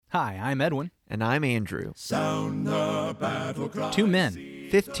Hi, I'm Edwin. And I'm Andrew. Sound the battle cry. 2 men,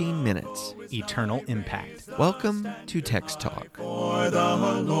 15 minutes. eternal impact. Welcome to Text Talk. For the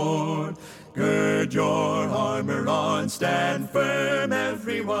Lord, gird your armor on, stand firm,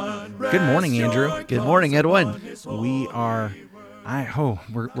 everyone. Good morning, Andrew. Good morning, Edwin. We are,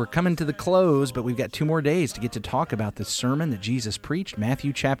 we're coming to the close, but we've got 2 more days to get to talk about the sermon that Jesus preached,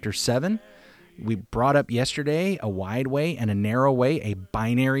 Matthew chapter 7. We brought up yesterday a wide way and a narrow way, a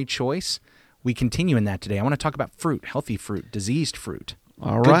binary choice. We continue in that today. I want to talk about fruit, healthy fruit, diseased fruit,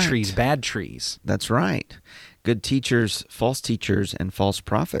 All good right. trees, bad trees. That's right. Good teachers, and false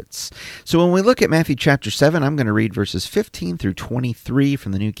prophets. So when we look at Matthew chapter 7, I'm going to read verses 15 through 23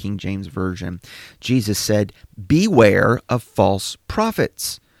 from the New King James Version. Jesus said, "Beware of false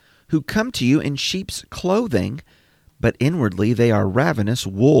prophets, who come to you in sheep's clothing, but inwardly they are ravenous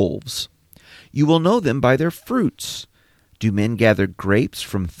wolves. You will know them by their fruits. Do men gather grapes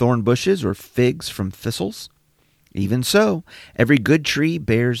from thorn bushes or figs from thistles? Even so, every good tree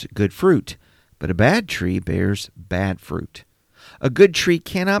bears good fruit, but a bad tree bears bad fruit. A good tree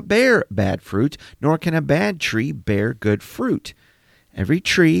cannot bear bad fruit, nor can a bad tree bear good fruit. Every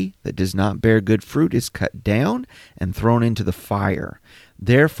tree that does not bear good fruit is cut down and thrown into the fire.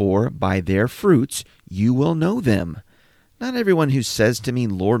 Therefore, by their fruits you will know them. Not everyone who says to me,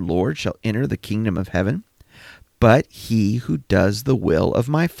 'Lord, Lord,' shall enter the kingdom of heaven, but he who does the will of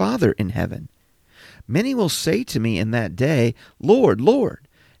my Father in heaven. Many will say to me in that day, 'Lord, Lord,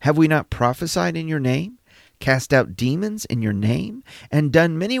 have we not prophesied in your name, cast out demons in your name, and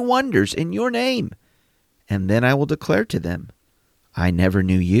done many wonders in your name?' And then I will declare to them, 'I never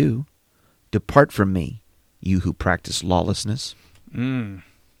knew you. Depart from me, you who practice lawlessness.'" I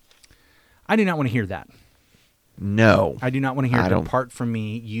do not want to hear that. No, I do not want to hear, I don't. "Depart from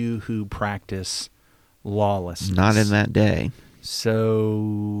me, you who practice lawlessness." Not in that day.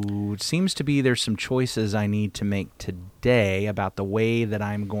 So it seems to be there's some choices I need to make today about the way that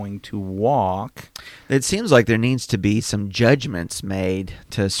I'm going to walk. It seems like there needs to be some judgments made,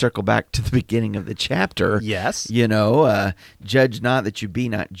 to circle back to the beginning of the chapter. Yes. Judge not that you be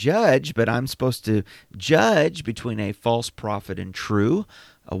not judged, but I'm supposed to judge between a false prophet and true,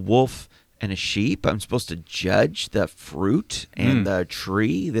 a wolf and a sheep. I'm supposed to judge the fruit and the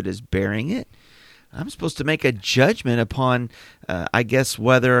tree that is bearing it. I'm supposed to make a judgment upon,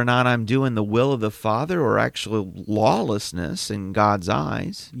 whether or not I'm doing the will of the Father or actual lawlessness in God's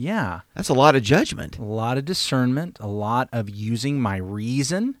eyes. Yeah. That's a lot of judgment. A lot of discernment, a lot of using my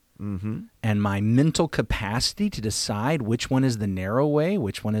reason and my mental capacity to decide which one is the narrow way,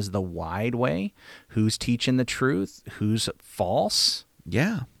 which one is the wide way, who's teaching the truth, who's false.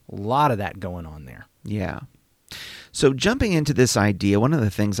 Yeah. A lot of that going on there. Yeah. So jumping into this idea, one of the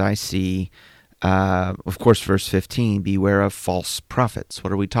things I see, of course, verse 15, beware of false prophets.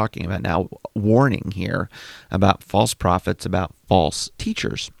 What are we talking about now? Warning here about false prophets, about false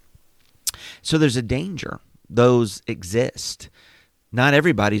teachers. So there's a danger. Those exist. Not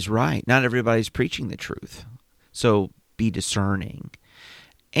everybody's right. Not everybody's preaching the truth. So be discerning.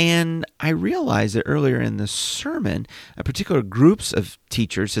 And I realized that earlier in the sermon, a particular groups of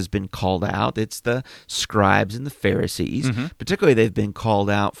teachers has been called out. It's the scribes and the Pharisees. Particularly, they've been called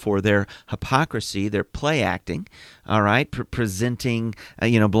out for their hypocrisy, their play acting, all right, presenting,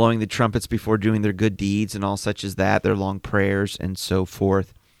 blowing the trumpets before doing their good deeds and all such as that, their long prayers and so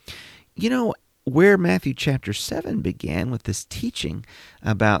forth. Where Matthew chapter 7 began with this teaching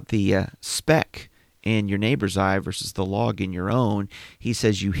about the speck in your neighbor's eye versus the log in your own, he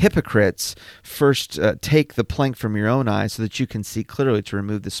says, "You hypocrites, first take the plank from your own eye so that you can see clearly to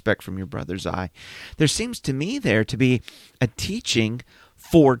remove the speck from your brother's eye." There seems to me there to be a teaching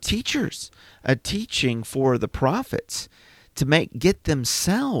for teachers, a teaching for the prophets to get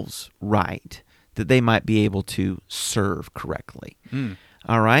themselves right, that they might be able to serve correctly.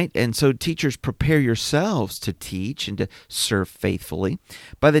 All right? And so teachers, prepare yourselves to teach and to serve faithfully.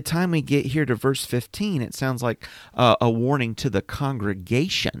 By the time we get here to verse 15, it sounds like a warning to the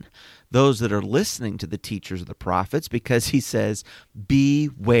congregation, those that are listening to the teachers of the prophets, because he says,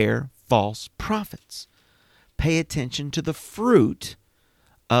 beware false prophets. Pay attention to the fruit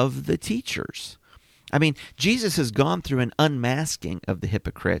of the teachers. I mean, Jesus has gone through an unmasking of the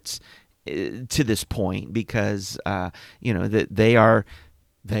hypocrites to this point because, that they are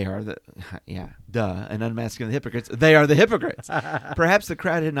an unmasking of the hypocrites. They are the hypocrites. Perhaps the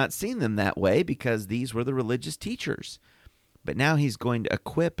crowd had not seen them that way because these were the religious teachers. But now he's going to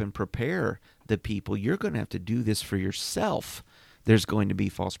equip and prepare the people. You're going to have to do this for yourself. There's going to be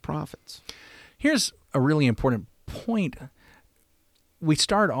false prophets. Here's a really important point. we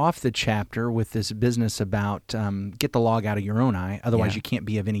start off the chapter with this business about get the log out of your own eye, otherwise you can't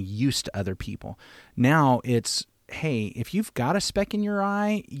be of any use to other people. Now it's, hey, if you've got a speck in your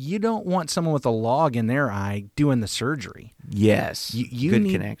eye, you don't want someone with a log in their eye doing the surgery. Yes. Good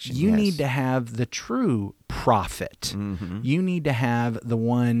connection. You need to have the true prophet. You need to have the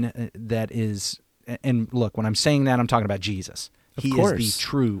one that is, and look, when I'm saying that, I'm talking about Jesus. He is the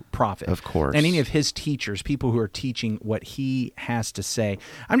true prophet. Of course. And any of his teachers, people who are teaching what he has to say.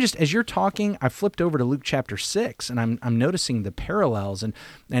 I'm just, as you're talking, I flipped over to Luke chapter 6, and I'm noticing the parallels, and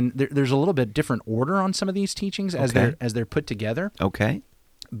there's a little bit different order on some of these teachings as they're put together. Okay.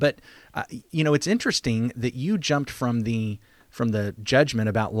 But, it's interesting that you jumped from the judgment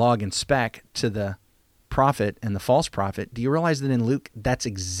about log and speck to the prophet and the false prophet. Do you realize that in Luke, that's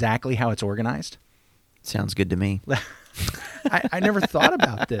exactly how it's organized? Sounds good to me. I never thought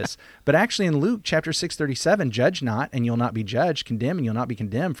about this, but actually in Luke chapter 6:37, judge not, and you'll not be judged, condemn, and you'll not be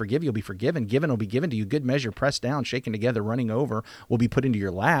condemned, forgive, you'll be forgiven, given will be given to you, good measure, pressed down, shaken together, running over, will be put into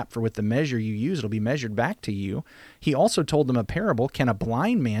your lap, for with the measure you use, it'll be measured back to you. He also told them a parable, can a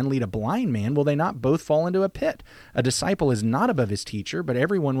blind man lead a blind man? Will they not both fall into a pit? A disciple is not above his teacher, but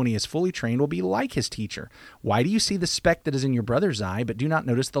everyone when he is fully trained will be like his teacher. Why do you see the speck that is in your brother's eye, but do not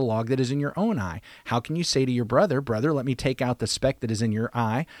notice the log that is in your own eye? How can you say to your brother, let me take out the speck that is in your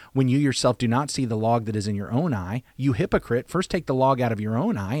eye, when you yourself do not see the log that is in your own eye? You hypocrite, first take the log out of your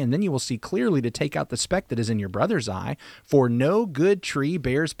own eye, and then you will see clearly to take out the speck that is in your brother's eye. For no good tree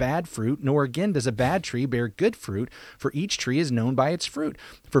bears bad fruit, nor again does a bad tree bear good fruit, for each tree is known by its fruit.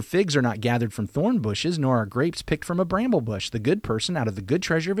 For figs are not gathered from thorn bushes, nor are grapes picked from a bramble bush. The good person out of the good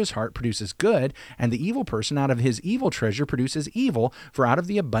treasure of his heart produces good, and the evil person out of his evil treasure produces evil, for out of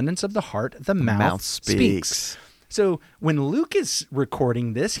the abundance of the heart the mouth speaks. So when Luke is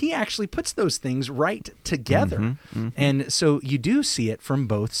recording this, he actually puts those things right together. And so you do see it from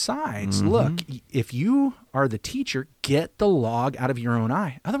both sides. Look, if you are the teacher, get the log out of your own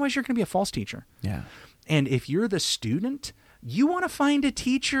eye. Otherwise, you're going to be a false teacher. Yeah. And if you're the student, you want to find a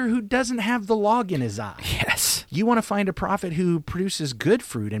teacher who doesn't have the log in his eye. Yes. You want to find a prophet who produces good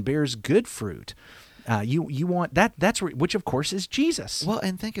fruit and bears good fruit. You want that. That's which of course is Jesus. Well,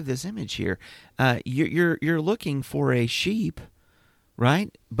 and think of this image here. You're looking for a sheep,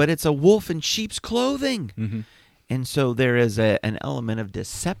 right? But it's a wolf in sheep's clothing, and so there is an element of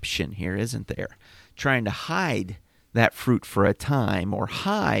deception here, isn't there? Trying to hide that fruit for a time, or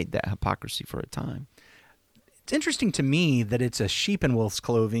hide that hypocrisy for a time. It's interesting to me that it's a sheep in wolf's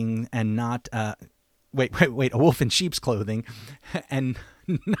clothing and not a wolf in sheep's clothing, and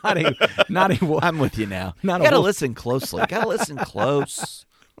not a wolf. I'm with you now. You gotta listen closely. Gotta listen close.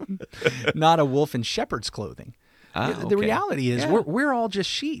 Not a wolf in shepherd's clothing. The reality is we're all just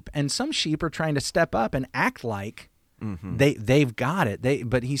sheep, and some sheep are trying to step up and act like they've got it.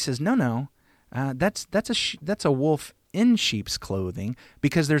 But he says no. That's a wolf in sheep's clothing,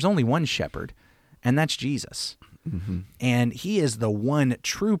 because there's only one shepherd, and that's Jesus. And he is the one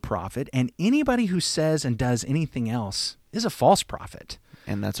true prophet, and anybody who says and does anything else is a false prophet.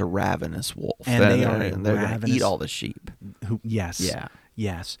 And that's a ravenous wolf. And they're going to eat all the sheep. Yes.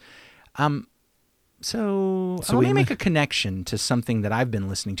 So So let we me make a connection to something that I've been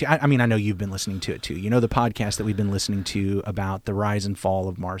listening to. I mean, I know you've been listening to it too. You know the podcast that we've been listening to about the rise and fall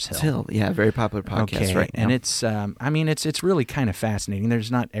of Mars Hill. Yeah, very popular podcast right now. And it's really kind of fascinating.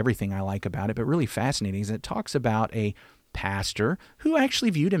 There's not everything I like about it, but really fascinating is it talks about a pastor who actually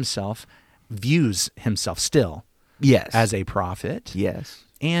views himself still as a prophet. Yes.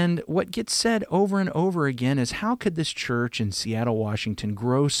 And what gets said over and over again is, how could this church in Seattle, Washington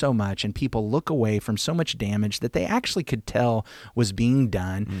grow so much and people look away from so much damage that they actually could tell was being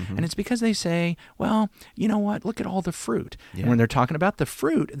done? And it's because they say, well, you know what, look at all the fruit. And when they're talking about the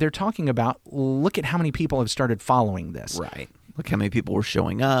fruit, they're talking about, look at how many people have started following this. Right. Look how many people were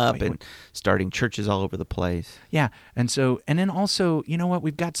showing up and starting churches all over the place. Yeah. And then also, you know what?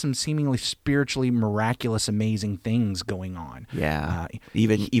 We've got some seemingly spiritually miraculous, amazing things going on. Yeah.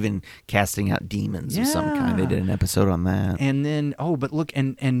 Even casting out demons of some kind. They did an episode on that. And then, but look,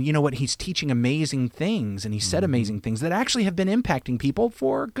 and you know what? He's teaching amazing things, and he said amazing things that actually have been impacting people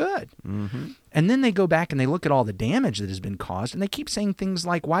for good. And then they go back and they look at all the damage that has been caused, and they keep saying things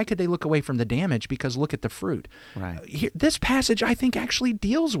like, why could they look away from the damage? Because look at the fruit. Right. This passage, I think, actually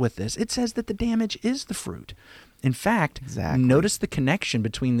deals with this. It says that the damage is the fruit. In fact, notice the connection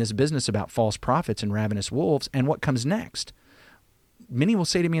between this business about false prophets and ravenous wolves and what comes next. Many will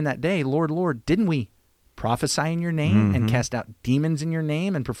say to me in that day, Lord, Lord, didn't we prophesy in your name and cast out demons in your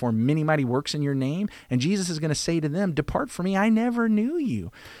name and perform many mighty works in your name? And Jesus is going to say to them, depart from me, I never knew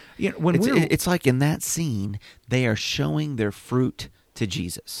you. It's like in that scene, they are showing their fruit to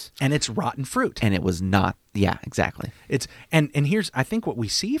Jesus. And it's rotten fruit. And it was not, yeah, exactly. It's and here's, I think what we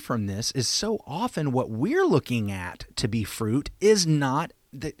see from this is so often what we're looking at to be fruit is not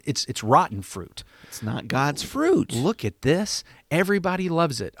that it's rotten fruit. It's not God's fruit. Look at this. Everybody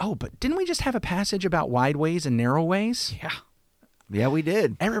loves it. Oh, but didn't we just have a passage about wide ways and narrow ways? Yeah, we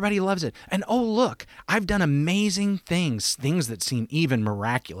did. Everybody loves it. And oh, look, I've done amazing things that seem even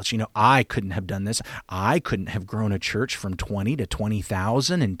miraculous. I couldn't have done this. I couldn't have grown a church from 20 to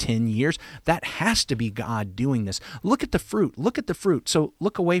 20,000 in 10 years. That has to be God doing this. Look at the fruit. Look at the fruit. So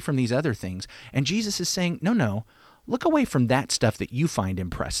look away from these other things. And Jesus is saying, no. Look away from that stuff that you find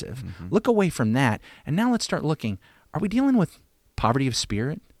impressive. Look away from that. And now let's start looking. Are we dealing with poverty of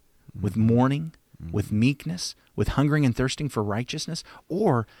spirit, with mourning, with meekness, with hungering and thirsting for righteousness?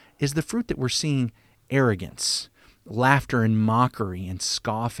 Or is the fruit that we're seeing arrogance, laughter and mockery and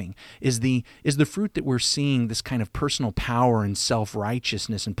scoffing? Is the fruit that we're seeing this kind of personal power and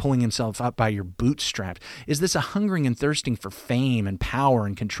self-righteousness and pulling himself up by your bootstraps? Is this a hungering and thirsting for fame and power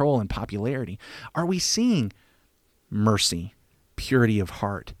and control and popularity? Are we seeing mercy, purity of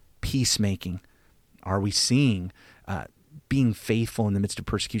heart, peacemaking? Are we seeing being faithful in the midst of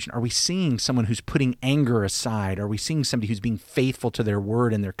persecution? Are we seeing someone who's putting anger aside? Are we seeing somebody who's being faithful to their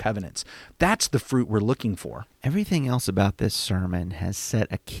word and their covenants? That's the fruit we're looking for. Everything else about this sermon has set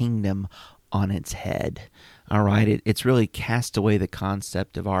a kingdom on its head. All right, it's really cast away the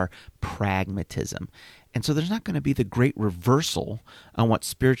concept of our pragmatism. And so there's not going to be the great reversal on what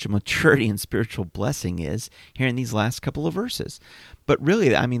spiritual maturity and spiritual blessing is here in these last couple of verses. But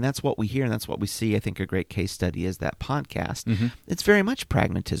really, I mean, that's what we hear and that's what we see. I think a great case study is that podcast. It's very much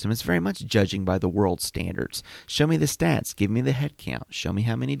pragmatism. It's very much judging by the world standards. Show me the stats. Give me the head count. Show me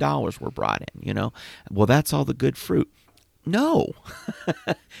how many dollars were brought in, Well, that's all the good fruit. No,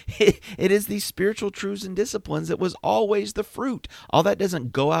 it is these spiritual truths and disciplines that was always the fruit. All that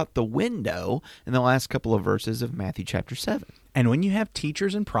doesn't go out the window in the last couple of verses of Matthew chapter 7. And when you have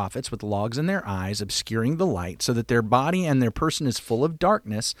teachers and prophets with logs in their eyes, obscuring the light, so that their body and their person is full of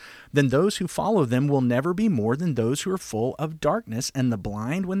darkness, then those who follow them will never be more than those who are full of darkness. And the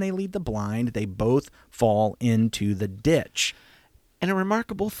blind, when they lead the blind, they both fall into the ditch. And a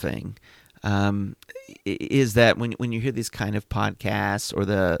remarkable thing is that when you hear these kind of podcasts or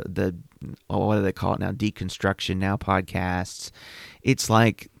the what do they call it now, deconstruction now podcasts, it's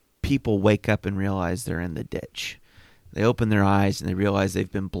like people wake up and realize they're in the ditch. They open their eyes and they realize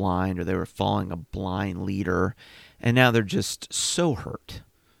they've been blind or they were following a blind leader, and now they're just so hurt.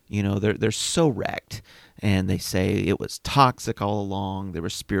 They're so wrecked, and they say it was toxic all along. There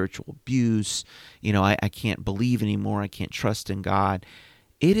was spiritual abuse. I can't believe anymore. I can't trust in God.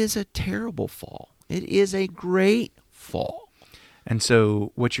 It is a terrible fall. It is a great fall. And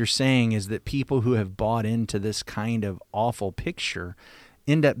so what you're saying is that people who have bought into this kind of awful picture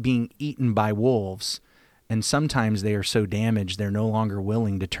end up being eaten by wolves, and sometimes they are so damaged they're no longer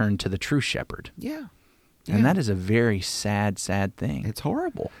willing to turn to the true shepherd. Yeah. And that is a very sad, sad thing. It's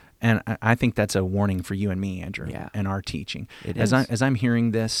horrible. And I think that's a warning for you and me, Andrew, and our teaching. It is. As I'm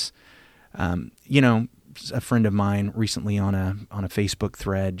hearing this, a friend of mine recently on a Facebook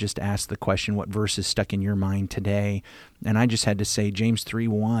thread just asked the question, what verse is stuck in your mind today? And I just had to say James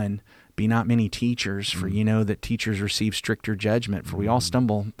 3:1, be not many teachers, for you know that teachers receive stricter judgment. For we all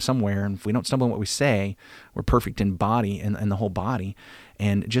stumble somewhere, and if we don't stumble in what we say, we're perfect in body and the whole body.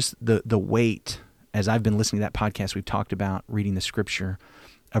 And just the weight, as I've been listening to that podcast, we've talked about reading the scripture,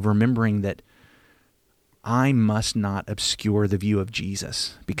 of remembering that I must not obscure the view of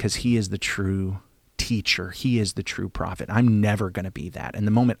Jesus, because he is the true teacher. He is the true prophet. I'm never going to be that. And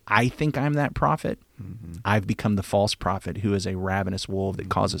the moment I think I'm that prophet, I've become the false prophet who is a ravenous wolf that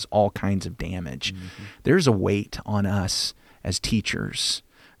causes all kinds of damage. There's a weight on us as teachers.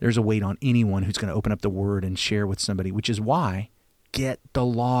 There's a weight on anyone who's going to open up the word and share with somebody, which is why get the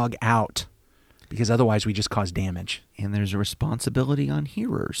log out, because otherwise we just cause damage. And there's a responsibility on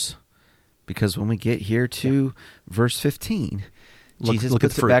hearers, because when we get here to verse 15, Jesus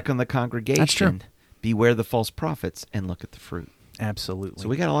puts it back on the congregation. That's true. Beware the false prophets and look at the fruit. Absolutely. So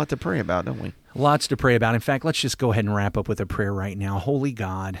we got a lot to pray about, don't we? Lots to pray about. In fact, let's just go ahead and wrap up with a prayer right now. Holy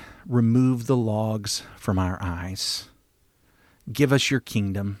God, remove the logs from our eyes. Give us your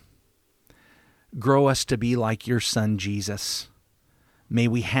kingdom. Grow us to be like your Son, Jesus. May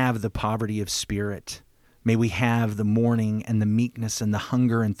we have the poverty of spirit. May we have the mourning and the meekness and the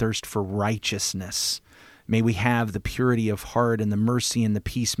hunger and thirst for righteousness. May we have the purity of heart and the mercy and the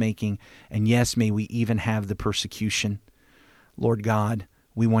peacemaking. And yes, may we even have the persecution. Lord God,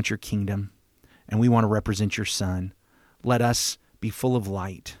 we want your kingdom, and we want to represent your Son. Let us be full of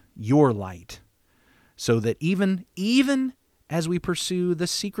light, your light, so that even as we pursue the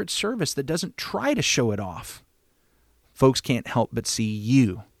secret service that doesn't try to show it off. Folks can't help but see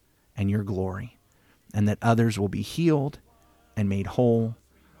you and your glory, and that others will be healed and made whole.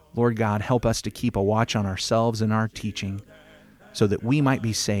 Lord God, help us to keep a watch on ourselves and our teaching, so that we might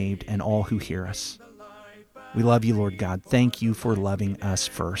be saved and all who hear us. We love you, Lord God. Thank you for loving us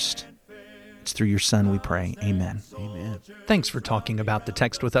first. It's through your Son we pray. Amen. Amen. Thanks for talking about the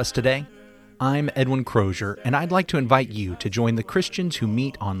text with us today. I'm Edwin Crozier, and I'd like to invite you to join the Christians who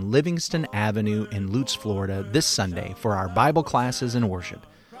meet on Livingston Avenue in Lutz, Florida this Sunday for our Bible classes and worship.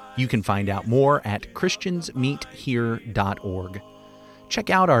 You can find out more at christiansmeethere.org. Check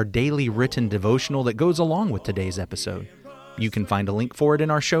out our daily written devotional that goes along with today's episode. You can find a link for it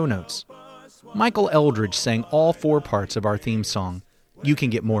in our show notes. Michael Eldridge sang all 4 parts of our theme song. You can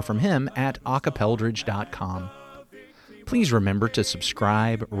get more from him at acapeldridge.com. Please remember to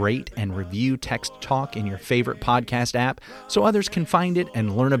subscribe, rate, and review Text Talk in your favorite podcast app so others can find it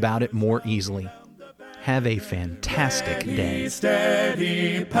and learn about it more easily. Have a fantastic day.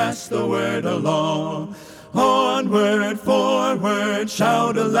 Steady, pass the word along. Onward, forward,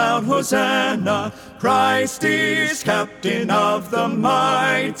 shout aloud, Hosanna. Christ is captain of the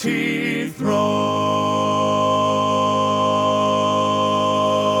mighty throne.